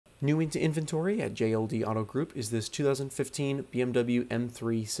New into inventory at JLD Auto Group is this 2015 BMW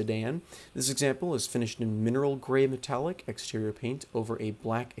M3 Sedan. This example is finished in mineral gray metallic exterior paint over a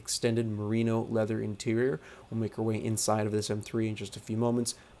black extended merino leather interior. We'll make our way inside of this M3 in just a few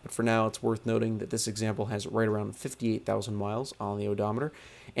moments, but for now it's worth noting that this example has right around 58,000 miles on the odometer,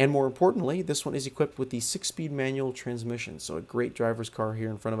 and more importantly, this one is equipped with the 6-speed manual transmission, so a great driver's car here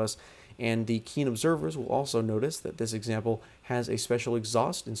in front of us. And the keen observers will also notice that this example has a special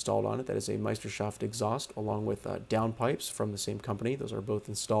exhaust installed on it. That is a Meisterschaft exhaust, along with downpipes from the same company. Those are both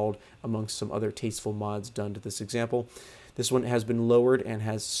installed amongst some other tasteful mods done to this example. This one has been lowered and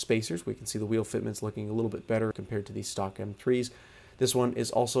has spacers. We can see the wheel fitments looking a little bit better compared to the stock M3s. This one is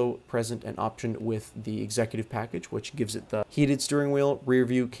also present and optioned with the executive package, which gives it the heated steering wheel, rear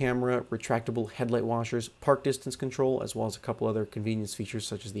view camera, retractable headlight washers, park distance control, as well as a couple other convenience features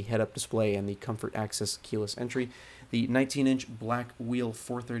such as the head-up display and the comfort access keyless entry. The 19-inch black wheel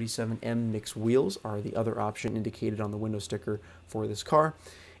 437M mix wheels are the other option indicated on the window sticker for this car.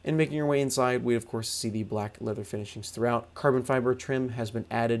 And making our way inside, we of course see the black leather finishings throughout. Carbon fiber trim has been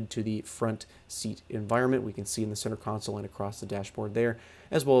added to the front seat environment. We can see in the center console and across the dashboard there,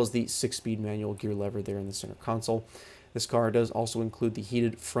 as well as the 6-speed manual gear lever there in the center console. This car does also include the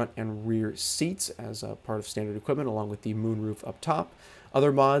heated front and rear seats as a part of standard equipment, along with the moonroof up top.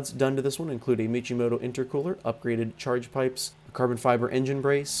 Other mods done to this one include a Michimoto Intercooler, upgraded charge pipes, a carbon fiber engine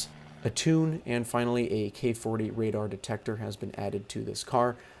brace, a tune, and finally a K40 Radar Detector has been added to this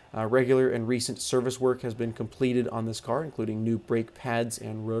car. Regular and recent service work has been completed on this car, including new brake pads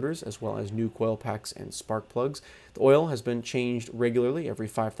and rotors, as well as new coil packs and spark plugs. The oil has been changed regularly every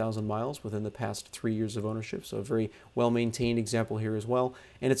 5,000 miles within the past 3 years of ownership, so a very well-maintained example here as well.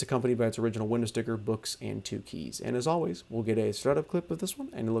 And it's accompanied by its original window sticker, books, and 2 keys. And as always, we'll get a startup clip of this one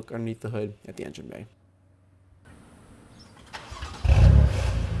and a look underneath the hood at the engine bay.